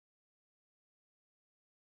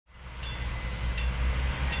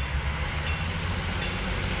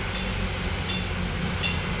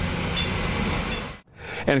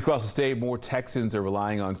And across the state, more Texans are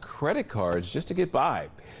relying on credit cards just to get by.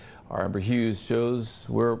 Our Amber Hughes shows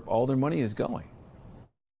where all their money is going.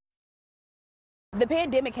 The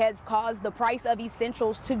pandemic has caused the price of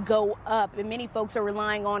essentials to go up, and many folks are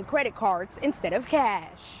relying on credit cards instead of cash.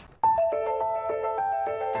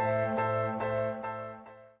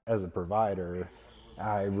 As a provider,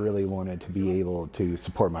 I really wanted to be able to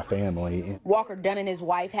support my family. Walker Dunn and his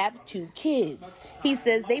wife have 2 kids. He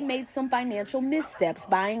says they made some financial missteps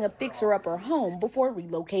buying a fixer-upper home before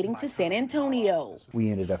relocating to San Antonio. We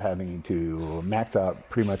ended up having to max out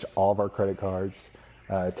pretty much all of our credit cards,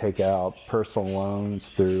 take out personal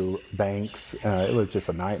loans through banks. It was just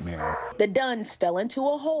a nightmare. The Dunns fell into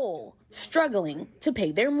a hole, struggling to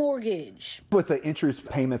pay their mortgage. With the interest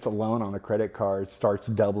payments alone on the credit card starts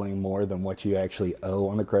doubling more than what you actually owe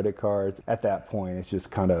on the credit cards. At that point, it's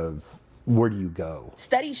just kind of, where do you go?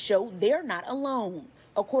 Studies show they're not alone.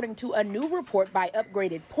 According to a new report by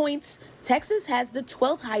Upgraded Points, Texas has the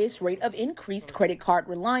 12th highest rate of increased credit card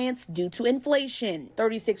reliance due to inflation.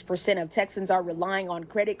 36% of Texans are relying on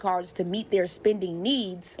credit cards to meet their spending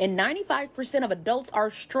needs, and 95% of adults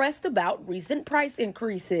are stressed about recent price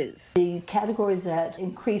increases. The categories that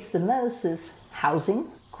increase the most is housing,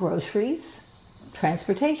 groceries,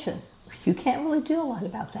 transportation. You can't really do a lot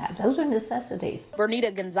about that. Those are necessities.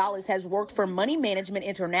 Vernita Gonzales has worked for Money Management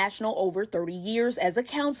International over 30 years as a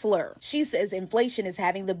counselor. She says inflation is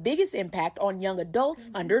having the biggest impact on young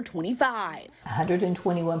adults under 25.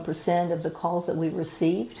 121% of the calls that we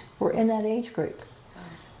received were in that age group.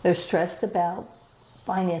 They're stressed about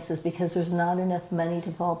finances because there's not enough money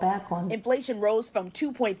to fall back on. Inflation rose from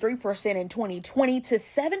 2.3% in 2020 to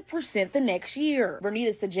 7% the next year.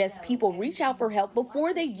 Vernita suggests people reach out for help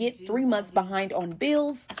before they get 3 months behind on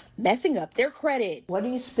bills, messing up their credit. What are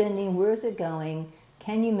you spending? Where is it going?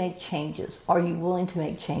 Can you make changes? Are you willing to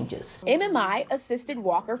make changes? MMI assisted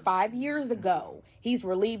Walker 5 years ago. He's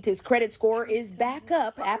relieved his credit score is back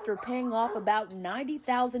up after paying off about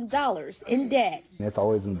 $90,000 in debt. It's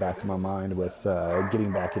always in the back of my mind with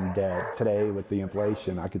getting back in debt. Today, with the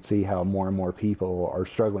inflation, I could see how more and more people are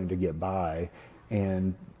struggling to get by,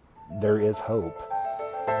 and there is hope.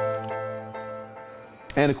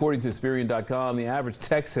 And according to Experian.com, the average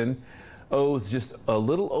Texan owes just a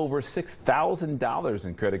little over $6,000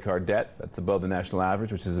 in credit card debt. That's above the national average,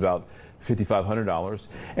 which is about $5,500.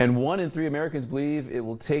 And 1 in 3 Americans believe it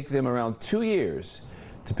will take them around 2 years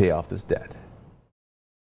to pay off this debt.